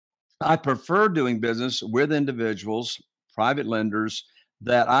I prefer doing business with individuals, private lenders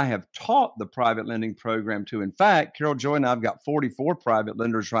that I have taught the private lending program to. In fact, Carol Joy and I've got 44 private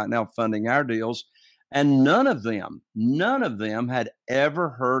lenders right now funding our deals. And none of them had ever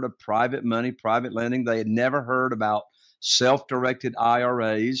heard of private money, private lending. They had never heard about self directed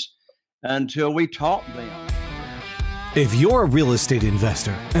IRAs until we taught them. If you're a real estate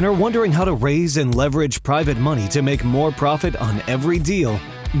investor and are wondering how to raise and leverage private money to make more profit on every deal,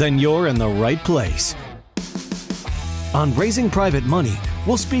 then you're in the right place. On Raising Private Money,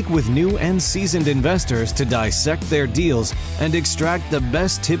 we'll speak with new and seasoned investors to dissect their deals and extract the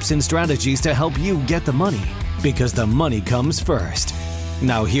best tips and strategies to help you get the money, because the money comes first.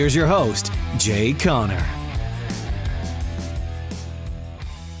 Now here's your host, Jay Conner.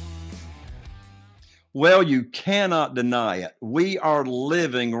 Well, you cannot deny it. We are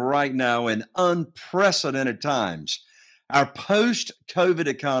living right now in unprecedented times. Our post-COVID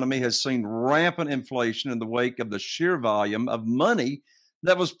economy has seen rampant inflation in the wake of the sheer volume of money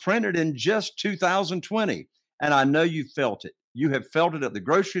that was printed in just 2020. And I know you felt it. You have felt it at the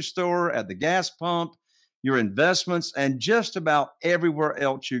grocery store, at the gas pump, your investments, and just about everywhere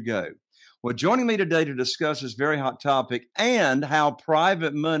else you go. Well, joining me today to discuss this very hot topic and how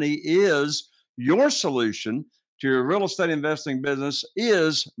private money is your solution to your real estate investing business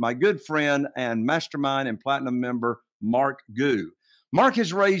is my good friend and mastermind and platinum member, Mark Goux. Mark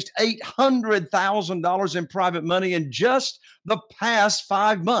has raised $800,000 in private money in just the past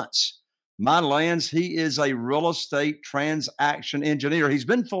 5 months. My lands, he is a real estate transaction engineer. He's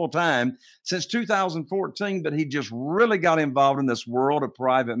been full-time since 2014, but he just really got involved in this world of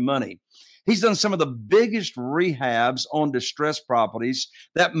private money. He's done some of the biggest rehabs on distressed properties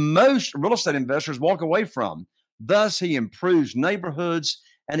that most real estate investors walk away from. Thus, he improves neighborhoods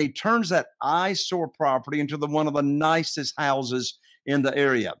and he turns that eyesore property into one of the nicest houses in the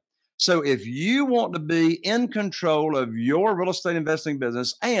area. So if you want to be in control of your real estate investing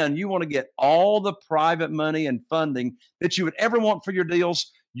business and you want to get all the private money and funding that you would ever want for your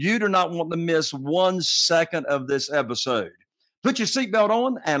deals, you do not want to miss 1 second of this episode. Put your seatbelt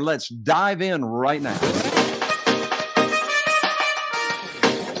on and let's dive in right now.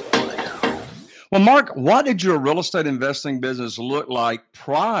 Well, Mark, what did your real estate investing business look like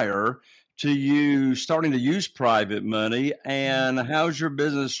prior to you starting to use private money? And how's your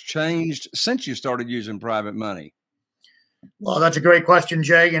business changed since you started using private money? Well, that's a great question,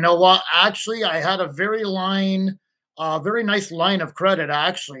 Jay. You know what? Actually, I had a very nice line of credit,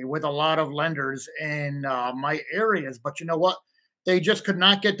 actually, with a lot of lenders in my areas. But you know what? They just could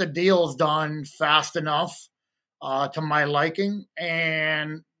not get the deals done fast enough to my liking.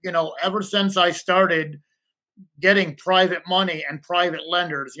 And, you know, ever since I started getting private money and private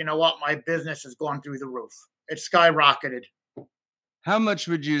lenders, you know what? My business has gone through the roof. It's skyrocketed. How much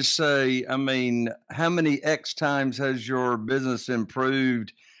would you say, how many X times has your business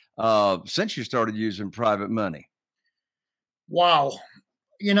improved since you started using private money? Wow.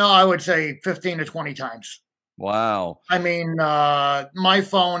 You know, I would say 15 to 20 times. Wow. I mean, my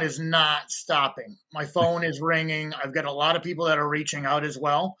phone is not stopping. My phone is ringing. I've got a lot of people that are reaching out as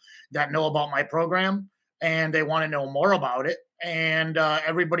well that know about my program and they want to know more about it. And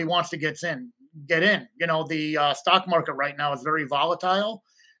everybody wants to get in. You know, the stock market right now is very volatile.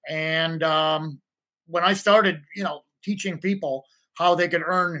 And when I started, you know, teaching people how they could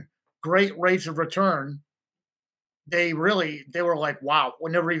earn great rates of return, they were like, wow, we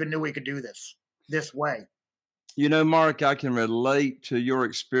never even knew we could do this way. You know, Mark, I can relate to your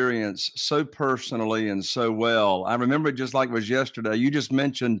experience so personally and so well. I remember it just like it was yesterday. You just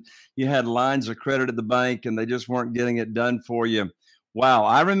mentioned you had lines of credit at the bank and they just weren't getting it done for you. Wow.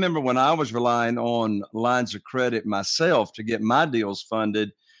 I remember when I was relying on lines of credit myself to get my deals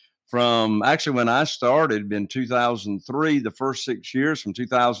funded from actually when I started in 2003, the first 6 years from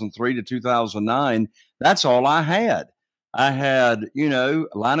 2003 to 2009, that's all I had. I had, you know,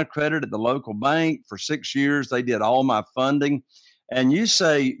 a line of credit at the local bank for 6 years. They did all my funding. And you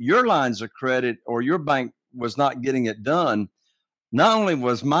say your lines of credit or your bank was not getting it done. Not only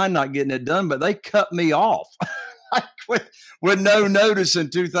was mine not getting it done, but they cut me off. I quit with no notice in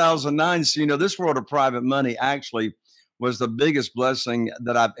 2009. So, you know, this world of private money actually was the biggest blessing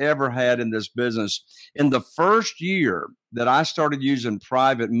that I've ever had in this business. In the first year that I started using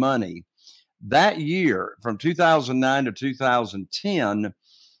private money, that year, from 2009 to 2010,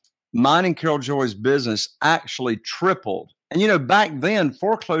 mine and Carol Joy's business actually tripled. And, you know, back then,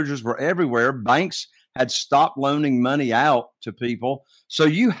 foreclosures were everywhere. Banks had stopped loaning money out to people. So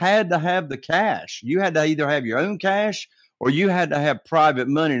you had to have the cash. You had to either have your own cash or you had to have private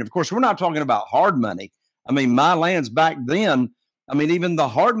money. And, of course, we're not talking about hard money. I mean, my lands back then, I mean, even the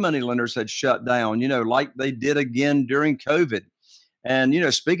hard money lenders had shut down, like they did again during COVID.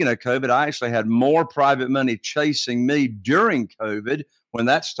 And, speaking of COVID, I actually had more private money chasing me during COVID when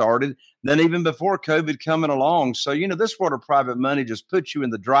that started than even before COVID coming along. So, this world of private money just puts you in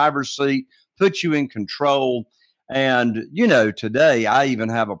the driver's seat, puts you in control. And, today I even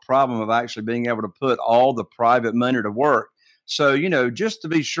have a problem of actually being able to put all the private money to work. So, just to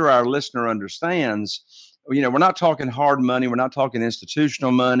be sure our listener understands, we're not talking hard money. We're not talking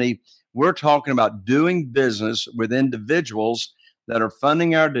institutional money. We're talking about doing business with individuals that are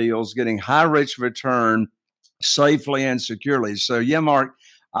funding our deals, getting high rates of return safely and securely. So, yeah, Mark,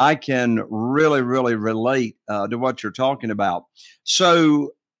 I can really, really relate to what you're talking about.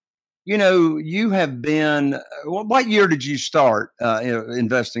 So, you have been, what year did you start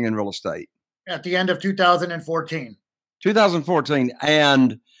investing in real estate? At the end of 2014. 2014.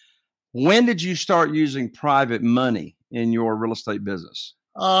 And when did you start using private money in your real estate business?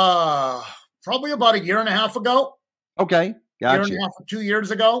 Probably about a year and a half ago. Okay. Gotcha. Year and a half, 2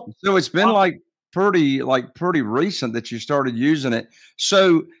 years ago. So it's been pretty recent that you started using it.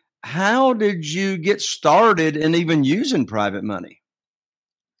 So how did you get started in even using private money?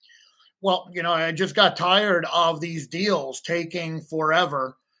 Well, I just got tired of these deals taking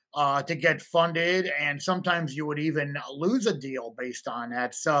forever to get funded. And sometimes you would even lose a deal based on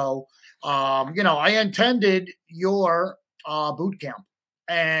that. So, I attended your boot camp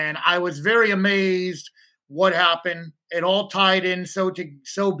and I was very amazed what happened. It all tied in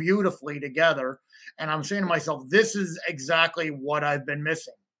so beautifully together. And I'm saying to myself, this is exactly what I've been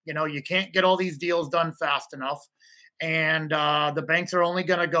missing. You can't get all these deals done fast enough. And the banks are only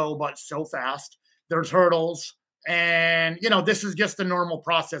going to go but so fast. There's hurdles. And, this is just the normal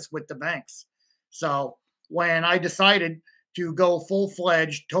process with the banks. So when I decided to go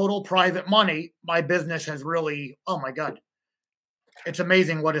full-fledged, total private money, my business has really, oh my God, it's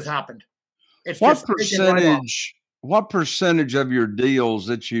amazing what has happened. It's what percentage of your deals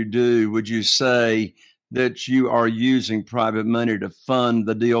that you do would you say that you are using private money to fund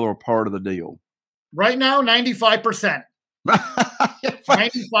the deal or part of the deal? Right now, 95%.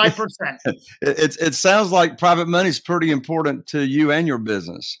 95%. It sounds like private money is pretty important to you and your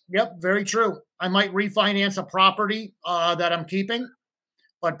business. Yep, very true. I might refinance a property that I'm keeping,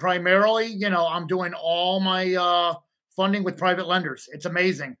 but primarily, I'm doing all my funding with private lenders. It's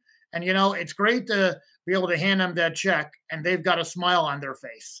amazing. And, it's great to be able to hand them that check and they've got a smile on their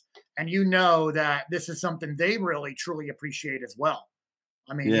face. And that this is something they really, truly appreciate as well.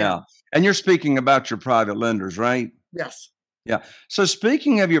 I mean, yeah. And you're speaking about your private lenders, right? Yes. Yeah. So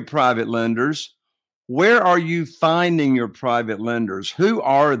speaking of your private lenders, where are you finding your private lenders? Who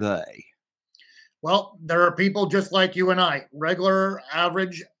are they? Well, there are people just like you and I, regular,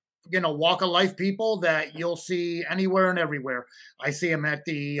 average, walk of life people that you'll see anywhere and everywhere. I see them at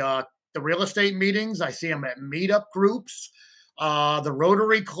the real estate meetings. I see them at meetup groups, the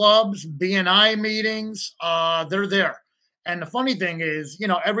Rotary clubs, BNI meetings. They're there. And the funny thing is,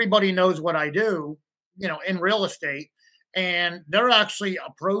 everybody knows what I do, in real estate. And they're actually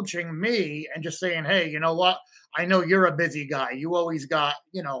approaching me and just saying, hey, you know what? I know you're a busy guy. You always got,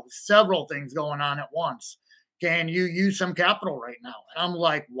 several things going on at once. Can you use some capital right now? And I'm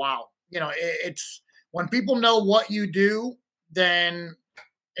like, wow. It's when people know what you do, then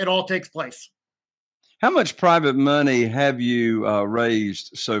it all takes place. How much private money have you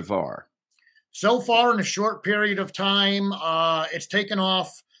raised so far? So far, in a short period of time, it's taken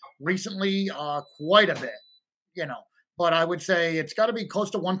off recently quite a bit, but I would say it's got to be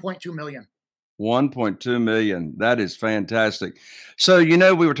close to 1.2 million. 1.2 million. That is fantastic. So,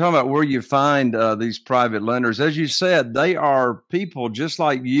 we were talking about where you find these private lenders. As you said, they are people just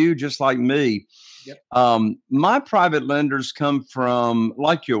like you, just like me. Yep. My private lenders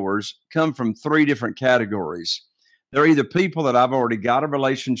like yours, come from three different categories. They're either people that I've already got a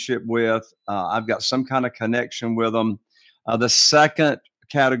relationship with. I've got some kind of connection with them. The second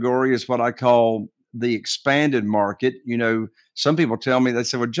category is what I call the expanded market. Some people tell me, they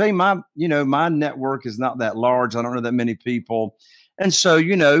say, well, Jay, my network is not that large. I don't know that many people. And so,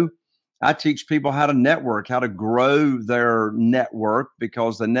 I teach people how to network, how to grow their network,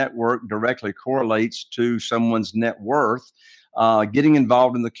 because the network directly correlates to someone's net worth, getting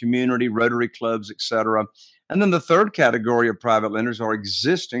involved in the community, Rotary clubs, et cetera. And then the third category of private lenders are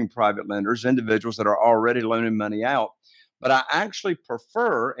existing private lenders, individuals that are already loaning money out. But I actually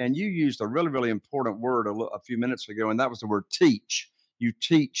prefer, and you used a really, really important word a few minutes ago, and that was the word teach. You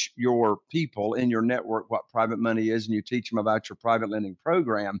teach your people in your network what private money is, and you teach them about your private lending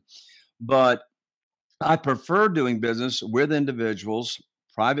program. But I prefer doing business with individuals,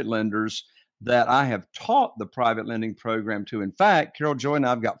 private lenders that I have taught the private lending program to. In fact, Carol Joy and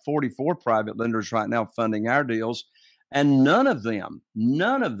I've got 44 private lenders right now funding our deals. And none of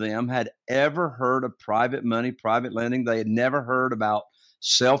them had ever heard of private money, private lending. They had never heard about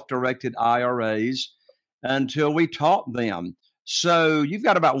self-directed IRAs until we taught them. So you've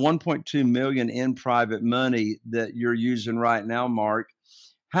got about 1.2 million in private money that you're using right now, Mark.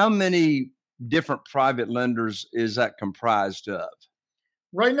 How many different private lenders is that comprised of?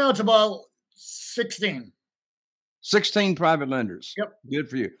 Right now, it's about 16. 16 private lenders. Yep. Good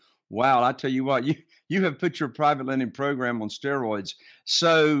for you. Wow. I tell you what, you have put your private lending program on steroids.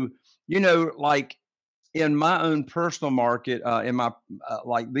 So, like in my own personal market, in my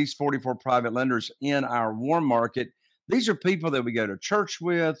like these 44 private lenders in our warm market, these are people that we go to church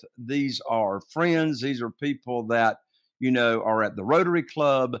with. These are friends. These are people that, are at the Rotary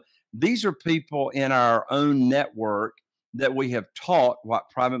Club. These are people in our own network that we have taught what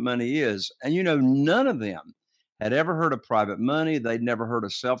private money is. And, none of them had ever heard of private money. They'd never heard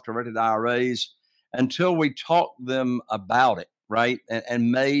of self-directed IRAs until we taught them about it, right?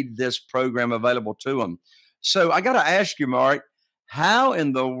 And made this program available to them. So I got to ask you, Mark, how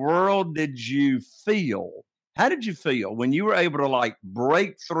in the world did you feel? How did you feel when you were able to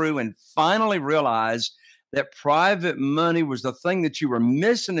break through and finally realize that private money was the thing that you were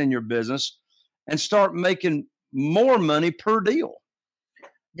missing in your business and start making more money per deal?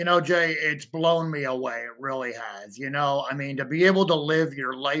 Jay, it's blown me away. It really has. To be able to live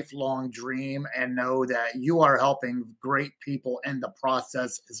your lifelong dream and know that you are helping great people in the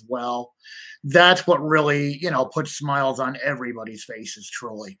process as well. That's what really, puts smiles on everybody's faces,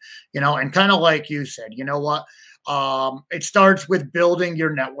 truly. And kind of like you said, it starts with building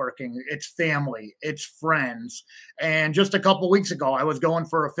your networking. It's family, it's friends. And just a couple of weeks ago, I was going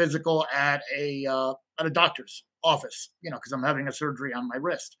for a physical at a doctor's office, because I'm having a surgery on my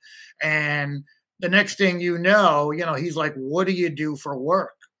wrist. And the next thing he's like, "What do you do for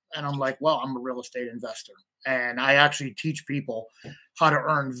work?" And I'm like, "Well, I'm a real estate investor. And I actually teach people how to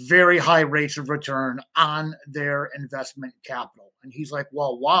earn very high rates of return on their investment capital." And he's like,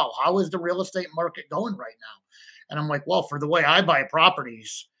 "Well, wow, how is the real estate market going right now?" And I'm like, "Well, for the way I buy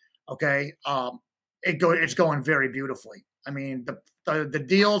properties, okay, it's going very beautifully. The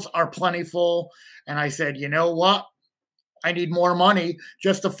deals are plentiful." And I said, "You know what? I need more money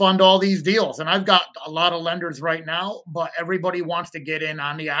just to fund all these deals." And I've got a lot of lenders right now, but everybody wants to get in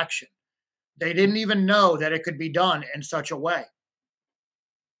on the action. They didn't even know that it could be done in such a way.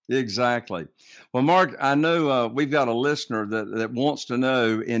 Exactly. Well, Mark, I know we've got a listener that wants to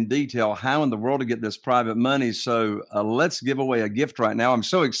know in detail how in the world to get this private money. So let's give away a gift right now. I'm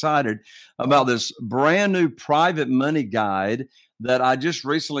so excited about this brand new private money guide that I just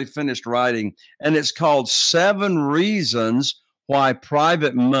recently finished writing. And it's called 7 Reasons Why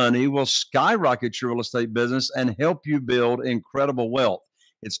Private Money Will Skyrocket Your Real Estate Business and Help You Build Incredible Wealth.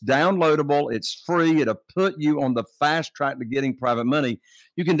 It's downloadable. It's free. It'll put you on the fast track to getting private money.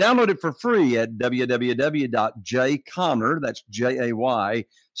 You can download it for free at www.jayconner, that's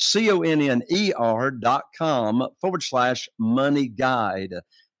JayConner.com/money guide.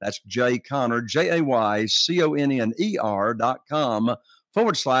 That's Jay Conner,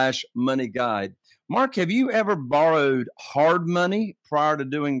 JayConner.com/money guide. Mark, have you ever borrowed hard money prior to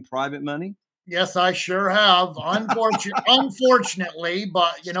doing private money? Yes, I sure have. Unfortunately,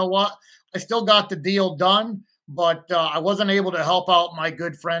 but you know what? I still got the deal done, but I wasn't able to help out my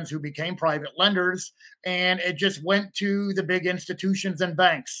good friends who became private lenders, and it just went to the big institutions and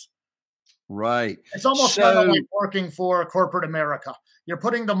banks. Right. It's almost kind of like working for corporate America. You're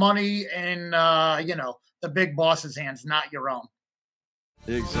putting the money in, the big boss's hands, not your own.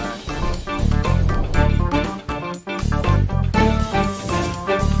 Exactly.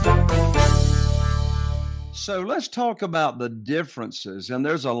 So let's talk about the differences, and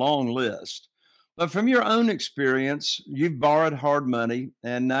there's a long list. But from your own experience, you've borrowed hard money,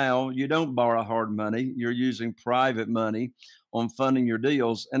 and now you don't borrow hard money. You're using private money on funding your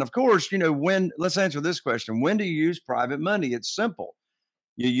deals. And of course, let's answer this question. When do you use private money? It's simple.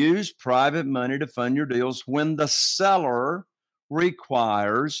 You use private money to fund your deals when the seller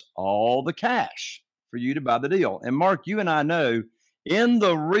requires all the cash for you to buy the deal. And Mark, you and I know in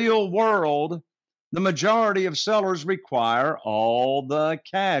the real world, the majority of sellers require all the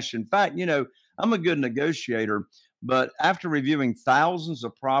cash. In fact, I'm a good negotiator, but after reviewing thousands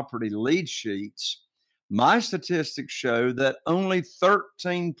of property lead sheets, my statistics show that only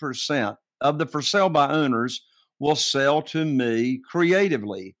 13% of the for sale by owners will sell to me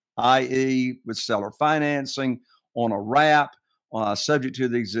creatively, i.e., with seller financing on a wrap, subject to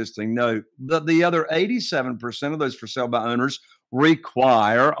the existing note. But the other 87% of those for sale by owners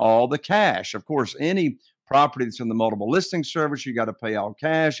require all the cash. Of course, any property that's in the multiple listing service, you got to pay all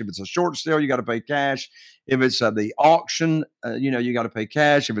cash. If it's a short sale, you got to pay cash. If it's the auction, you got to pay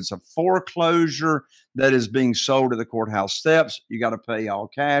cash. If it's a foreclosure that is being sold at the courthouse steps, you got to pay all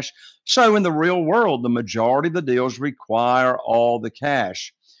cash. So in the real world, the majority of the deals require all the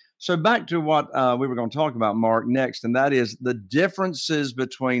cash. So back to what we were going to talk about, Mark, next, and that is the differences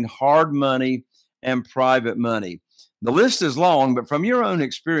between hard money and private money. The list is long, but from your own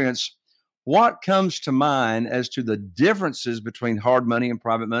experience, what comes to mind as to the differences between hard money and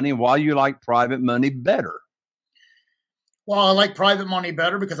private money, and why you like private money better? Well, I like private money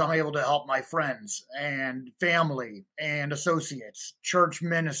better because I'm able to help my friends and family and associates, church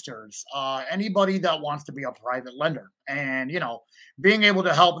ministers, anybody that wants to be a private lender. And, being able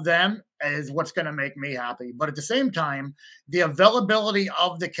to help them is what's going to make me happy. But at the same time, the availability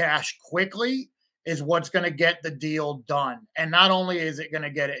of the cash quickly is what's going to get the deal done. And not only is it going to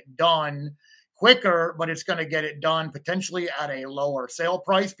get it done quicker, but it's going to get it done potentially at a lower sale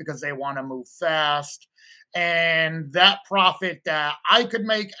price because they want to move fast. And that profit that I could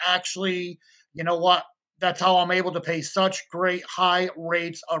make, actually, you know what? That's how I'm able to pay such great high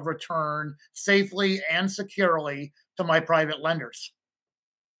rates of return safely and securely to my private lenders.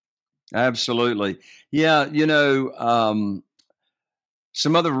 Absolutely. Yeah,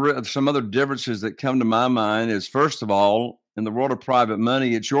 some other differences that come to my mind is, first of all, in the world of private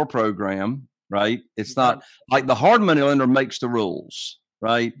money, it's your program, right? It's not like the hard money lender makes the rules,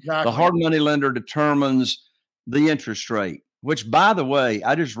 right? Exactly. The hard money lender determines the interest rate, which, by the way,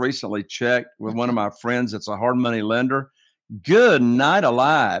 I just recently checked with one of my friends that's a hard money lender. Good night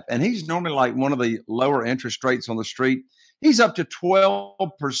alive. And he's normally like one of the lower interest rates on the street. He's up to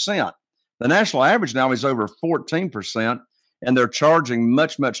 12%. The national average now is over 14%. And they're charging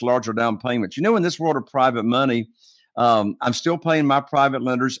much, much larger down payments. In this world of private money, I'm still paying my private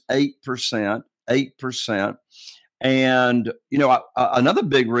lenders 8%. And, another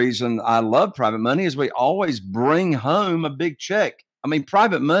big reason I love private money is we always bring home a big check. I mean,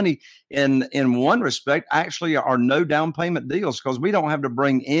 private money in one respect actually are no down payment deals because we don't have to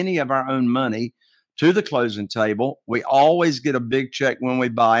bring any of our own money to the closing table. We always get a big check when we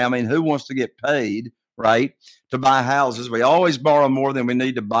buy. I mean, who wants to get paid, right, to buy houses? We always borrow more than we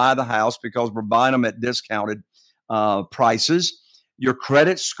need to buy the house because we're buying them at discounted prices. Your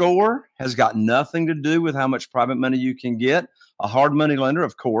credit score has got nothing to do with how much private money you can get. A hard money lender,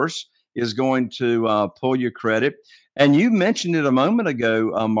 of course, is going to pull your credit. And you mentioned it a moment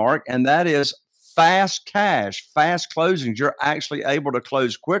ago, Mark, and that is fast cash, fast closings. You're actually able to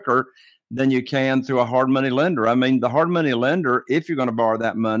close quicker than you can through a hard money lender. I mean, the hard money lender, if you're going to borrow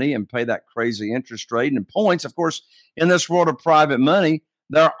that money and pay that crazy interest rate and points, of course, in this world of private money,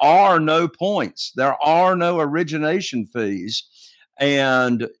 there are no points. There are no origination fees.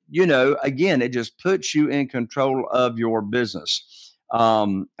 And, again, it just puts you in control of your business.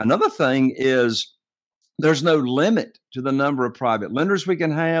 Another thing is there's no limit to the number of private lenders we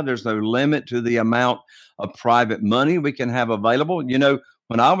can have. There's no limit to the amount of private money we can have available.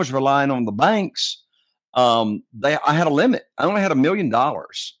 When I was relying on the banks, I had a limit. I only had $1 million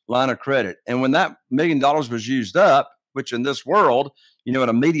line of credit. And when that $1 million was used up, which in this world, at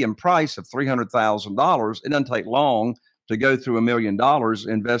a median price of $300,000, it doesn't take long to go through $1 million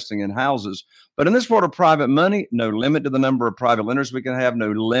investing in houses. But in this world of private money, no limit to the number of private lenders we can have,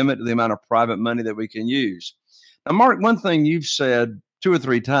 no limit to the amount of private money that we can use. Now, Mark, one thing you've said 2 or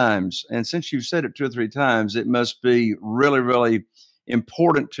 3 times, and since you've said it 2 or 3 times, it must be really, really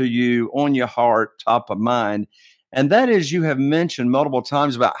important to you, on your heart, top of mind. And that is, you have mentioned multiple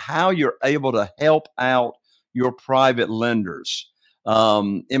times about how you're able to help out your private lenders.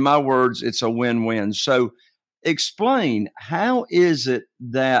 In my words, it's a win-win. So explain, how is it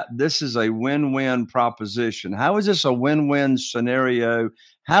that this is a win-win proposition? How is this a win-win scenario?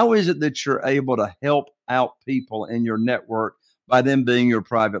 How is it that you're able to help out people in your network by them being your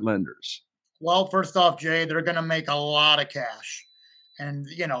private lenders? Well, first off, Jay, they're going to make a lot of cash. And,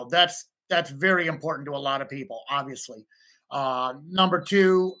 that's very important to a lot of people, obviously. Number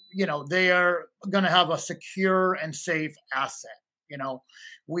 2, they are going to have a secure and safe asset.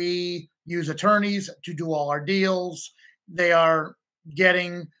 We use attorneys to do all our deals. They are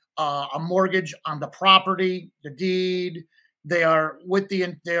getting a mortgage on the property, the deed. They are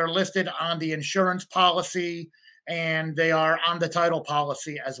listed on the insurance policy, and they are on the title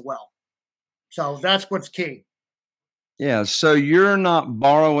policy as well. So that's what's key. Yeah. So you're not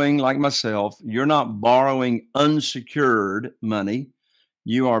borrowing, like myself, you're not borrowing unsecured money.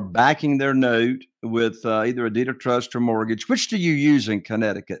 You are backing their note with either a deed of trust or mortgage. Which do you use in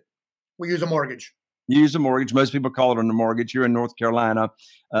Connecticut? We use a mortgage. use a mortgage. Most people call it a mortgage. You're in North Carolina.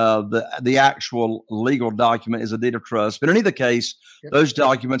 The actual legal document is a deed of trust. But in either case, Yep. those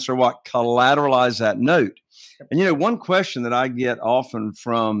documents are what collateralize that note. Yep. And, one question that I get often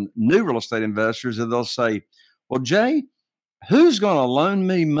from new real estate investors is they'll say, well, Jay, who's going to loan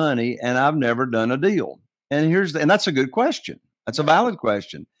me money and I've never done a deal? And that's a good question. That's a valid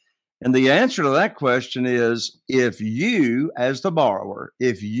question. And the answer to that question is, if you, as the borrower,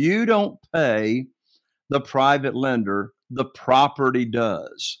 if you don't pay the private lender, the property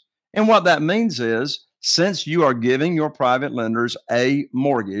does. And what that means is, since you are giving your private lenders a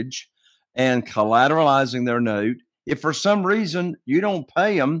mortgage and collateralizing their note, if for some reason you don't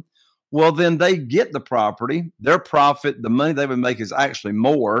pay them, well, then they get the property. Their profit, the money they would make, is actually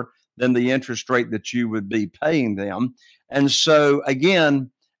more than the interest rate that you would be paying them. And so,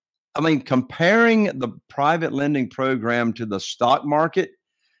 again, comparing the private lending program to the stock market,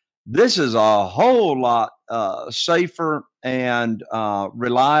 this is a whole lot safer and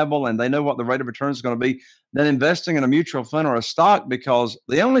reliable, and they know what the rate of return is going to be, than investing in a mutual fund or a stock, because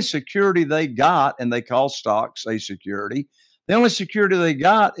the only security they got, and they call stocks a security, the only security they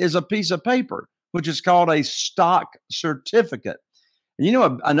got is a piece of paper, which is called a stock certificate.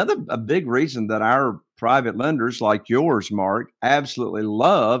 And another big reason that our private lenders like yours, Mark, absolutely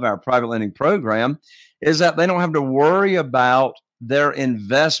love our private lending program is that they don't have to worry about their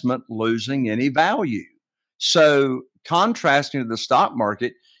investment losing any value. So contrasting to the stock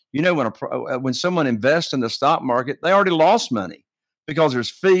market, when someone invests in the stock market, they already lost money because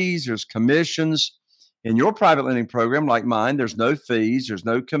there's fees, there's commissions. In your private lending program, like mine, there's no fees, there's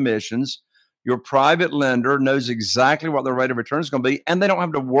no commissions. Your private lender knows exactly what the rate of return is going to be, and they don't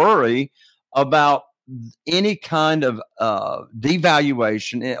have to worry about any kind of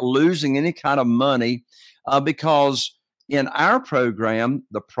devaluation, losing any kind of money, because in our program,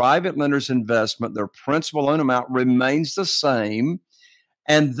 the private lender's investment, their principal loan amount remains the same.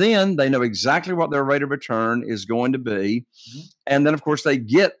 And then they know exactly what their rate of return is going to be. Mm-hmm. And then, of course, they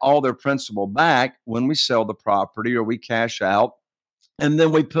get all their principal back when we sell the property or we cash out. And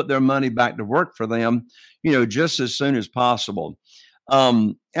then we put their money back to work for them, just as soon as possible.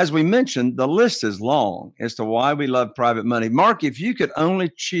 As we mentioned, the list is long as to why we love private money. Mark, if you could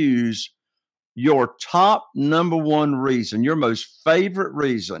only choose your top number one reason, your most favorite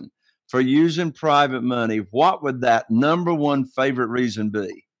reason for using private money, what would that number one favorite reason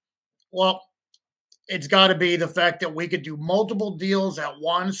be? Well, it's got to be the fact that we could do multiple deals at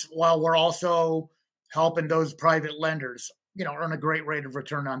once while we're also helping those private lenders, earn a great rate of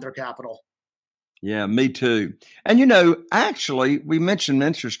return on their capital. Yeah, me too. And, actually, we mentioned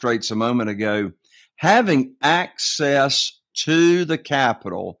interest rates a moment ago. Having access to the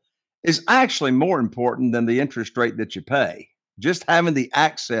capital is actually more important than the interest rate that you pay. Just having the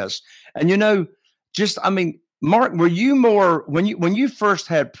access. And, Mark, were you more, when you first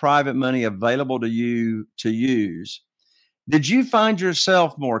had private money available to you to use, did you find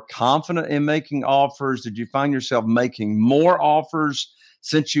yourself more confident in making offers? Did you find yourself making more offers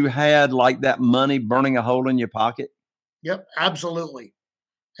since you had like that money burning a hole in your pocket? Yep, absolutely.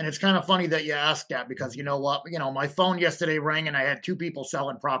 And it's kind of funny that you asked that, because you know what? My phone yesterday rang and I had 2 people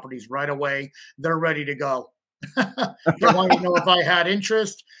selling properties right away. They're ready to go. They wanted to know if I had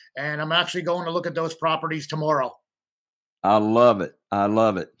interest, and I'm actually going to look at those properties tomorrow. I love it. I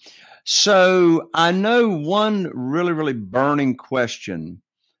love it. So I know one really, really burning question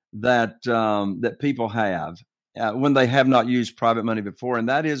that that people have when they have not used private money before, and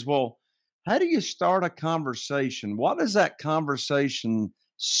that is, well, how do you start a conversation? What does that conversation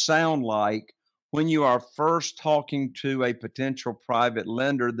sound like when you are first talking to a potential private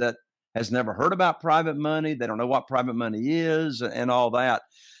lender that has never heard about private money? They don't know what private money is and all that.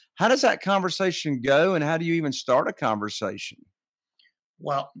 How does that conversation go, and how do you even start a conversation?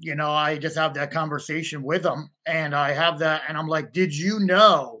 Well, I just have that conversation with them, and I have that, and I'm like, did you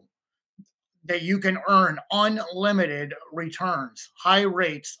know that you can earn unlimited returns, high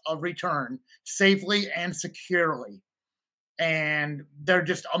rates of return, safely and securely? And they're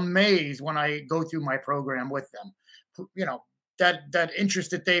just amazed when I go through my program with them. That interest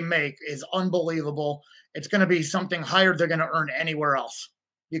that they make is unbelievable. It's going to be something higher they're going to earn anywhere else.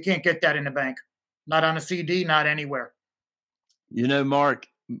 You can't get that in the bank, not on a CD, not anywhere. Mark,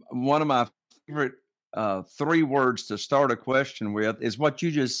 one of my favorite 3 words to start a question with is what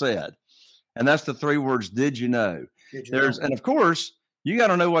you just said. And that's the 3 words, did you know? Did you know? And of course, you got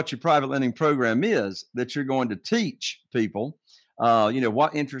to know what your private lending program is that you're going to teach people.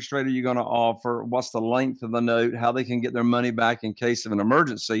 What interest rate are you going to offer? What's the length of the note? How they can get their money back in case of an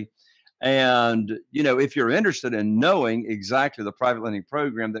emergency. And, if you're interested in knowing exactly the private lending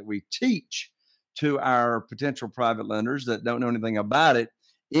program that we teach to our potential private lenders that don't know anything about it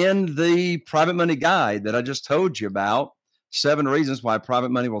in the private money guide that I just told you about. 7 reasons why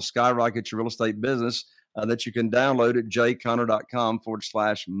private money will skyrocket your real estate business, that you can download at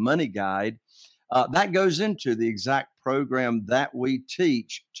jconner.com/money guide. That goes into the exact program that we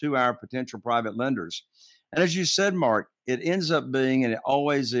teach to our potential private lenders. And as you said, Mark, it ends up being, and it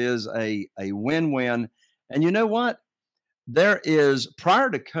always is, a win-win. And you know what? There is, prior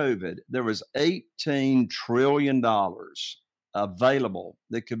to COVID, there was $18 trillion available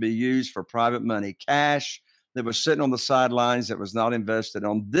that could be used for private money, cash that was sitting on the sidelines that was not invested.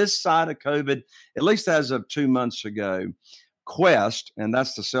 On this side of COVID, at least as of 2 months ago, Quest, and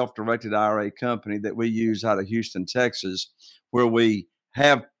that's the self-directed IRA company that we use out of Houston, Texas, where we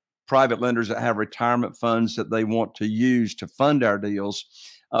have private lenders that have retirement funds that they want to use to fund our deals.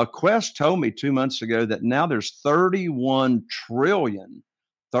 Quest told me 2 months ago that now there's $31 trillion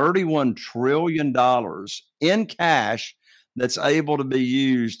in cash that's able to be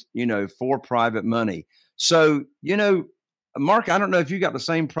used, for private money. So, Mark, I don't know if you got the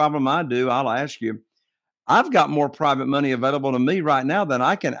same problem I do. I'll ask you. I've got more private money available to me right now than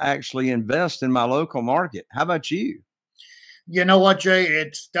I can actually invest in my local market. How about you? You know what, Jay?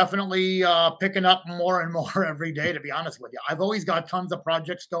 It's definitely picking up more and more every day, to be honest with you. I've always got tons of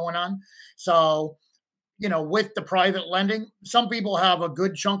projects going on. So, with the private lending, some people have a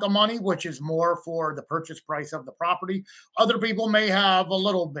good chunk of money, which is more for the purchase price of the property. Other people may have a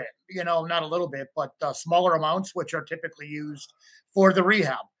little bit, not a little bit, but smaller amounts, which are typically used for the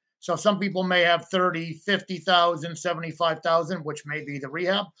rehab. So some people may have 30, 50,000, 75,000, which may be the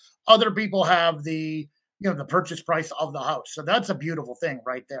rehab. Other people have the purchase price of the house. So that's a beautiful thing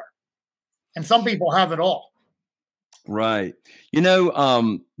right there. And some people have it all. Right.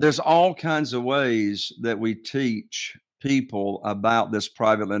 There's all kinds of ways that we teach people about this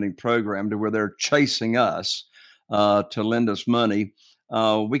private lending program to where they're chasing us to lend us money.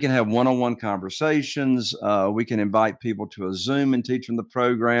 We can have one-on-one conversations. We can invite people to a Zoom and teach them the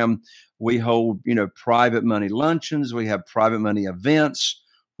program. We hold, private money luncheons. We have private money events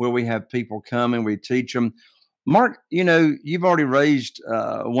where we have people come and we teach them. Mark, you've already raised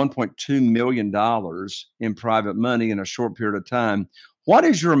 $1.2 million in private money in a short period of time. What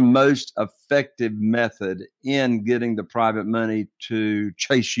is your most effective method in getting the private money to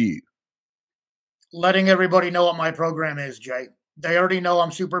chase you? Letting everybody know what my program is, Jay. They already know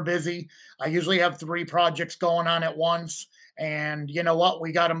I'm super busy. I usually have 3 projects going on at once. And you know what?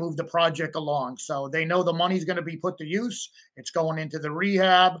 We got to move the project along. So they know the money's going to be put to use. It's going into the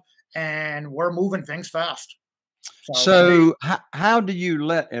rehab and we're moving things fast. So how do you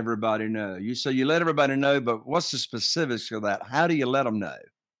let everybody know? You say you let everybody know, but what's the specifics of that? How do you let them know?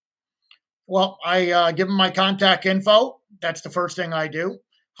 Well, I give them my contact info. That's the first thing I do,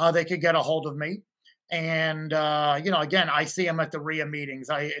 how they could get a hold of me. And, again, I see them at the RIA meetings.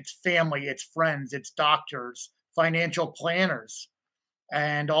 It's family, it's friends, it's doctors, financial planners.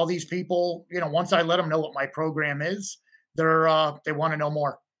 And all these people, once I let them know what my program is, they want to know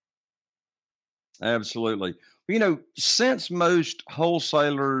more. Absolutely. Since most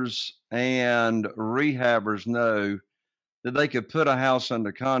wholesalers and rehabbers know that they could put a house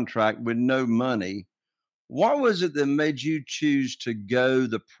under contract with no money, what was it that made you choose to go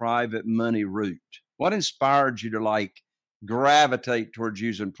the private money route? What inspired you to gravitate towards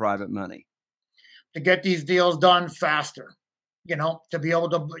using private money? To get these deals done faster, to be able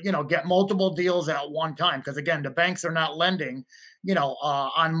to, get multiple deals at one time. Because again, the banks are not lending,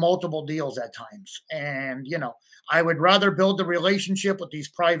 on multiple deals at times. And, I would rather build the relationship with these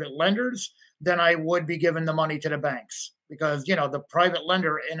private lenders than I would be giving the money to the banks. Because, the private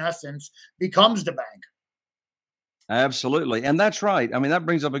lender, in essence, becomes the bank. Absolutely. And that's right. I mean, that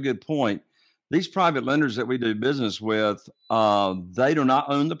brings up a good point. These private lenders that we do business with, they do not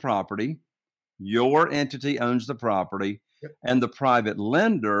own the property. Your entity owns the property. Yep. And the private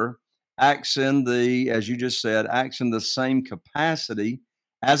lender acts in as you just said, acts in the same capacity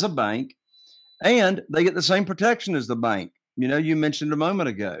as a bank. And they get the same protection as the bank. You mentioned a moment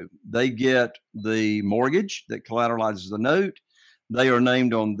ago, they get the mortgage that collateralizes the note. They are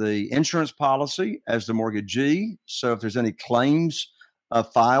named on the insurance policy as the mortgagee. So if there's any claims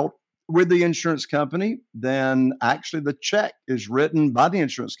filed with the insurance company, then actually the check is written by the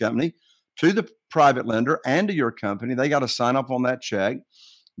insurance company to the private lender and to your company. They got to sign up on that check.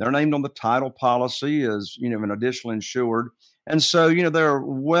 They're named on the title policy as, an additional insured. And so, they're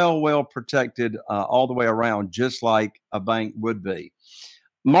well protected all the way around, just like a bank would be.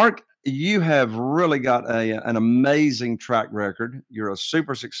 Mark, you have really got an amazing track record. You're a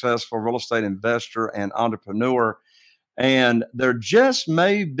super successful real estate investor and entrepreneur. And there just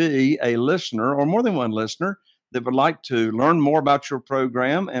may be a listener or more than one listener that would like to learn more about your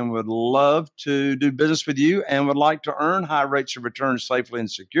program and would love to do business with you and would like to earn high rates of return safely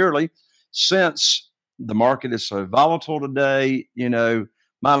and securely. Since the market is so volatile today, you know,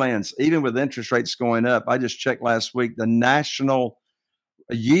 my lands, even with interest rates going up, I just checked last week, the national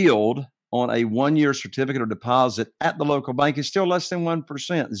yield on a 1-year certificate of deposit at the local bank is still less than 1%,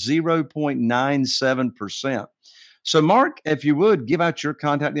 0.97%. So, Mark, if you would give out your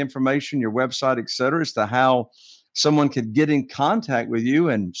contact information, your website, et cetera, as to how someone could get in contact with you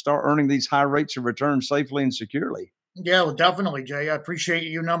and start earning these high rates of return safely and securely. Yeah, well, definitely, Jay. I appreciate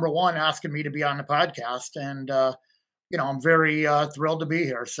you, number one, asking me to be on the podcast. And, you know, I'm very thrilled to be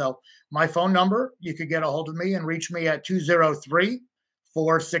here. So my phone number, you could get a hold of me and reach me at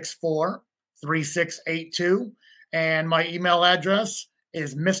 203-464-3682. And my email address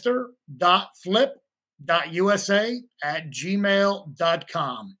is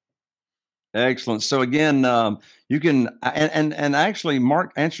mr.flip.usa@gmail.com. Excellent. So again, you can, and actually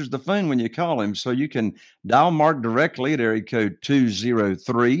Mark answers the phone when you call him. So you can dial Mark directly at area code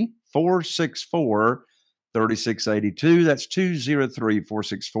 203-464-3682. That's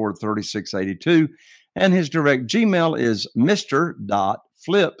 203-464-3682. And his direct Gmail is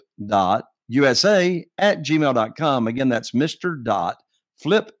mr.flip.usa@gmail.com. Again, that's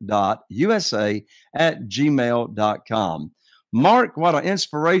mr.flip.usa@gmail.com. Mark, what an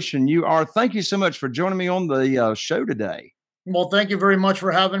inspiration you are. Thank you so much for joining me on the show today. Well, thank you very much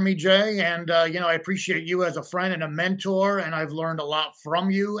for having me, Jay. And, you know, I appreciate you as a friend and a mentor, and I've learned a lot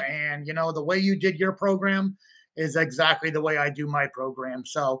from you. And, you know, the way you did your program is exactly the way I do my program.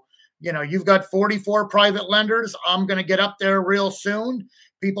 So, you know, you've got 44 private lenders. I'm going to get up there real soon.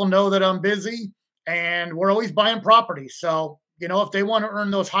 People know that I'm busy, and we're always buying property. So, you know, if they want to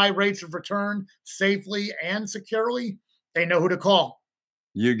earn those high rates of return safely and securely, they know who to call.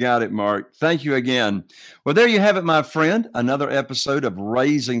 You got it, Mark. Thank you again. Well, there you have it, my friend. Another episode of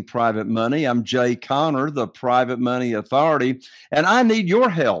Raising Private Money. I'm Jay Conner, the Private Money Authority, and I need your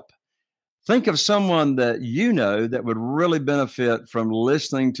help. Think of someone that you know that would really benefit from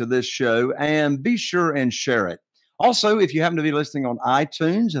listening to this show, and be sure and share it. Also, if you happen to be listening on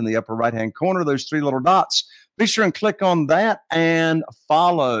iTunes, in the upper right-hand corner, those 3 little dots, be sure and click on that and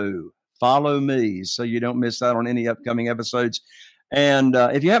follow me so you don't miss out on any upcoming episodes. And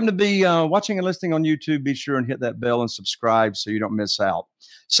if you happen to be watching and listening on YouTube, be sure and hit that bell and subscribe so you don't miss out.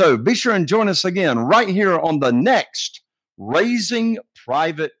 So be sure and join us again right here on the next Raising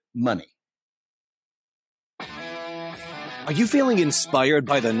Private Money. Are you feeling inspired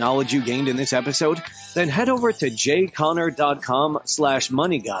by the knowledge you gained in this episode? Then head over to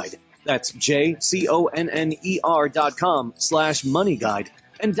jconner.com/moneyguide. That's jconner.com/moneyguide.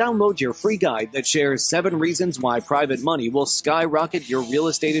 And download your free guide that shares 7 reasons why private money will skyrocket your real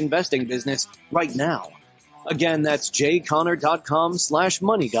estate investing business right now. Again, that's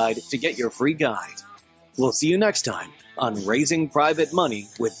jconner.com/moneyguide to get your free guide. We'll see you next time on Raising Private Money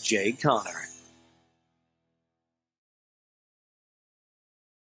with Jay Conner.